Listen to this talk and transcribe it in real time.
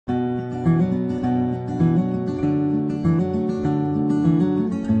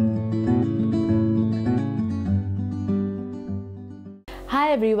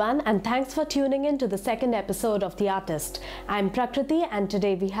everyone, and thanks for tuning in to the second episode of The Artist. I'm Prakriti, and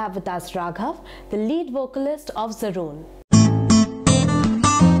today we have with us Raghav, the lead vocalist of Zaroon.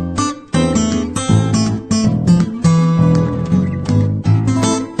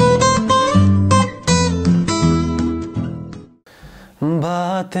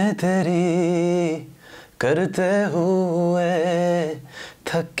 बातें तेरी करते हुए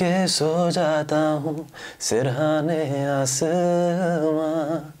थक के सो जाता हूँ सिरहाने आसमां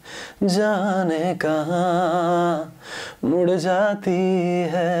जाने कहाँ मुड़ जाती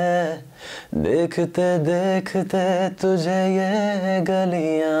है देखते देखते तुझे ये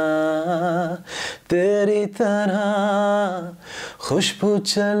गलियाँ तेरी तरह खुशबू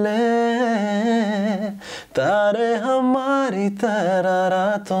चले तारे हमारी तरह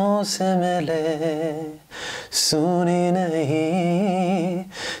रातों से मिले सुनी नहीं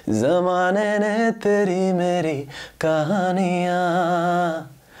ज़माने ने तेरी मेरी कहानियाँ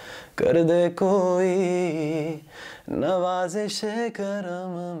कर दे कोई नवाज़िशे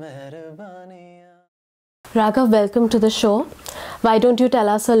करम मेहरबानियाँ. Raghav, welcome to the show. Why don't you tell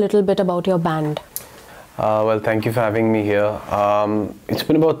us a little bit about your band? Well, thank you for having me here. It's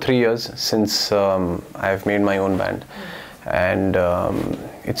been about 3 years since I've made my own band, and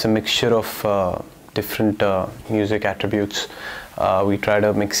it's a mixture of different music attributes. We try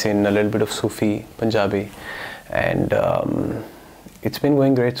to mix in a little bit of Sufi, Punjabi, and it's been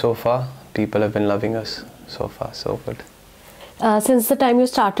going great so far. People have been loving us so far, so good. Since the time you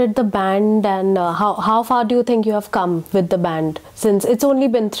started the band, and how far do you think you have come with the band? Since it's only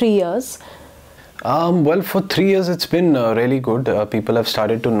been 3 years. Well, for 3 years it's been really good. People have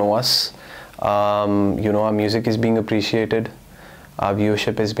started to know us. Our music is being appreciated. Our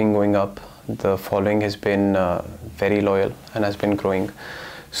viewership has been going up. The following has been very loyal and has been growing.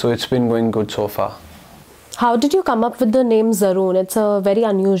 So it's been going good so far. How did you come up with the name Zaroon? It's a very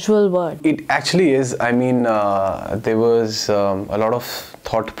unusual word. It actually is. I mean, there was a lot of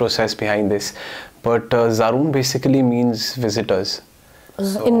thought process behind this. But Zaroon basically means visitors.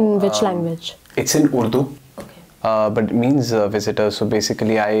 So, in which language? It's in Urdu. Okay. But it means visitors. So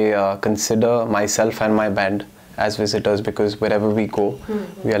basically I consider myself and my band as visitors, because wherever we go,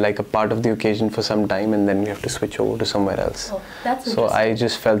 we are like a part of the occasion for some time, and then we have to switch over to somewhere else. Oh, that's so I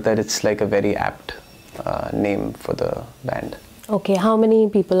just felt that it's like a very apt name for the band. Okay, how many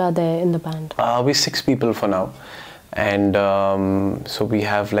people are there in the band? We're 6 people for now, and so we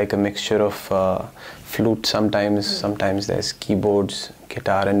have like a mixture of flute sometimes there's keyboards,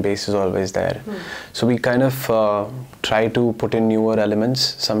 guitar and bass is always there. So we kind of try to put in newer elements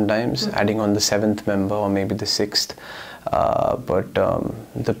sometimes, adding on the 7th member or maybe the 6th, but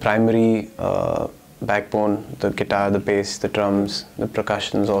the primary backbone, the guitar, the bass, the drums, the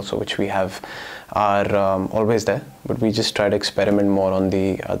percussions also, which we have, are always there, but we just try to experiment more on the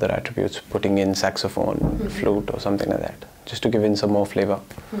other attributes, putting in saxophone, flute or something like that, just to give in some more flavor.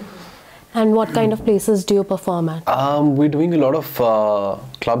 And what kind of places do you perform at? We're doing a lot of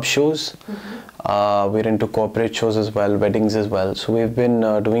club shows. We're into corporate shows as well, weddings as well. So we've been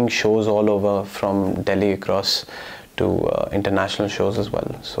doing shows all over, from Delhi across to international shows as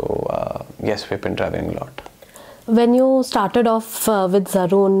well. So yes, we've been traveling a lot. When you started off with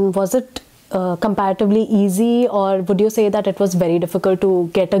Zaroon, was it comparatively easy, or would you say that it was very difficult to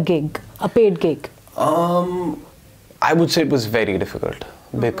get a gig, a paid gig? I would say it was very difficult,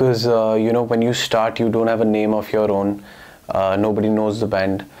 because when you start, you don't have a name of your own. Nobody knows the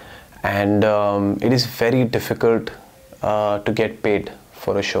band, and it is very difficult to get paid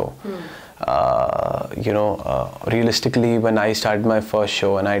for a show. Realistically, when I started my first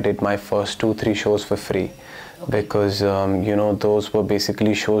show, and I did my first 2-3 shows for free, because those were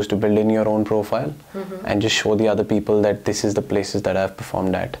basically shows to build in your own profile and just show the other people that this is the places that I've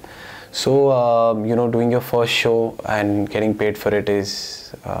performed at. So doing your first show and getting paid for it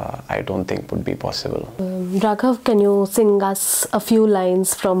is, I don't think would be possible. Raghav, can you sing us a few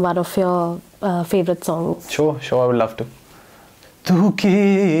lines from one of your favorite songs? Sure, I would love to. तू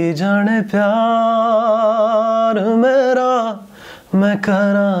की जाने प्यार मेरा मैं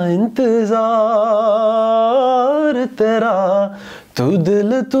करा इंतजार तेरा तू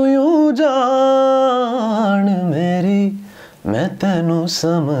दिल तू यूं जान मेरी मैं तेनू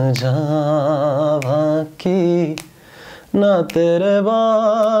समझावां की ना तेरे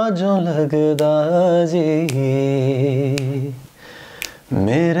बाजों लगदा जी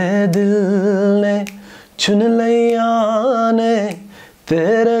मेरे दिल ने चुन लिया ने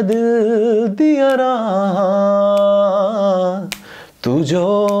तेरे दिल दिया राह तू जो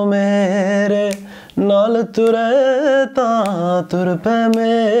मेरे नाल तुरे ता तुर पे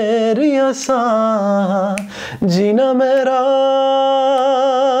मेरी आसा जीना मेरा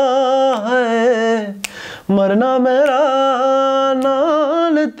है, मरना मेरा,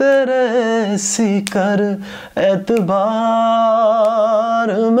 नाल तेरे सी कर एतबार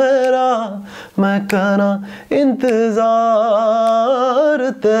मेरा, मैं करा इंतजार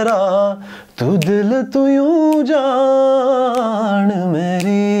तेरा, तू दिल तू यूं जान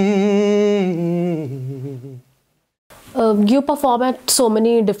मेरी. You perform at so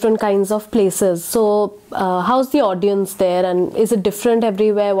many different kinds of places. So, how's the audience there, and is it different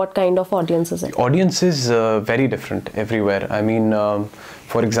everywhere? What kind of audience is it? The audience is very different everywhere. I mean,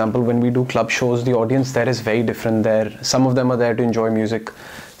 for example, when we do club shows, the audience there is very different. There, some of them are there to enjoy music.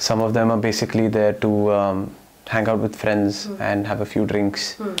 Some of them are basically there to hang out with friends and have a few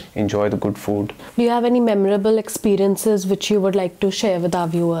drinks, enjoy the good food. Do you have any memorable experiences which you would like to share with our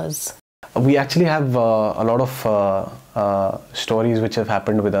viewers? We actually have a lot of stories which have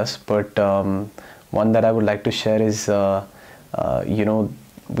happened with us, but one that I would like to share is, you know,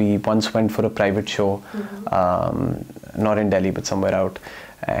 we once went for a private show, not in Delhi but somewhere out,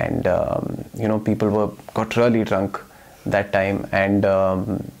 and you know, people got really drunk that time, and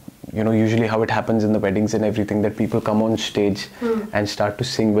you know, usually how it happens in the weddings and everything, that people come on stage and start to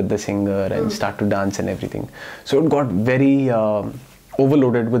sing with the singer and start to dance and everything. So it got very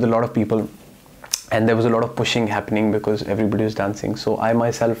overloaded with a lot of people, and there was a lot of pushing happening because everybody was dancing. So I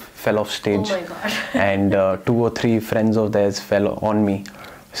myself fell off stage. Oh my God. And 2 or 3 friends of theirs fell on me.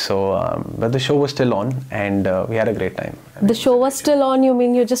 So but the show was still on, and we had a great time. The show was still on, you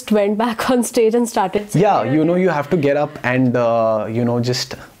mean you just went back on stage and started singing? Yeah, you know, you have to get up and you know,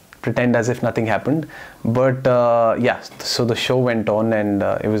 just pretend as if nothing happened. But yeah, so the show went on, and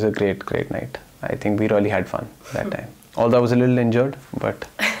it was a great night. I think we really had fun that time. Although I was a little injured, but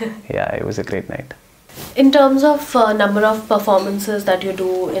yeah, it was a great night. In terms of number of performances that you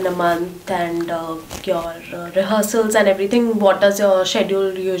do in a month and your rehearsals and everything, what does your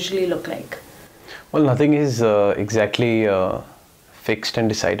schedule usually look like? Well, nothing is exactly fixed and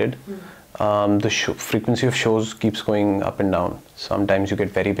decided. The frequency of shows keeps going up and down. Sometimes you get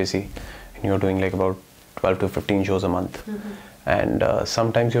very busy and you're doing like about 12 to 15 shows a month. And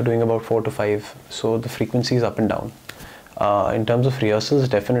sometimes you're doing about 4 to 5. So the frequency is up and down. In terms of rehearsals,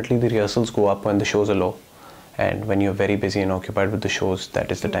 definitely the rehearsals go up when the shows are low, and when you're very busy and occupied with the shows,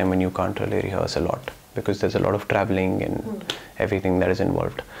 that is the time when you can't really rehearse a lot, because there's a lot of traveling and everything that is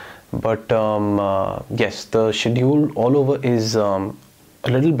involved. But yes, the schedule all over is a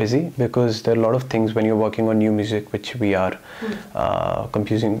little busy, because there are a lot of things when you're working on new music, which we are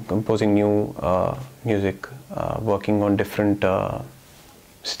composing new music, working on different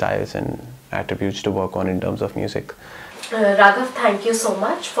styles and attributes to work on in terms of music. Raghav, thank you so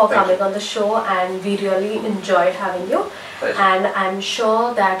much for coming on the show, and we really enjoyed having you. And I'm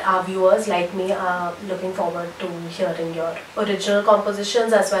sure that our viewers like me are looking forward to hearing your original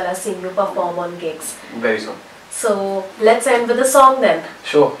compositions as well as seeing you perform on gigs. Very soon. So let's end with a song then.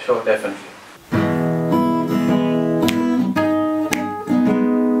 Sure, definitely.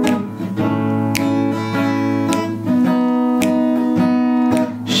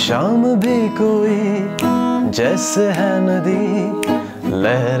 शाम भी कोई जैसे है नदी,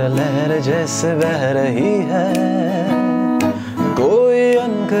 लहर लहर जैसे बह रही है, कोई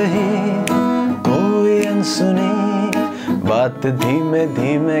अनकही कोई अनसुनी बात धीमे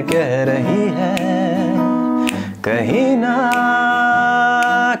धीमे कह रही है, कहीं ना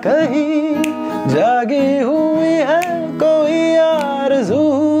कहीं जागी हुई है कोई आरज़ू,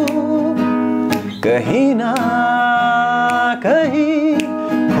 कहीं ना कहीं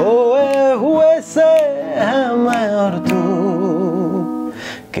खोए हुए से है मैं और तू,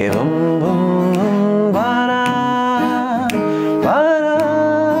 के बम बम बम बारा बारा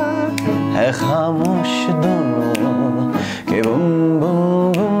है खामोश दोनों, के बम बम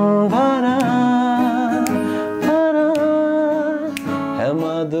बम बारा बारा है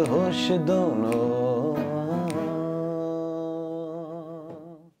मदहोश दोनों.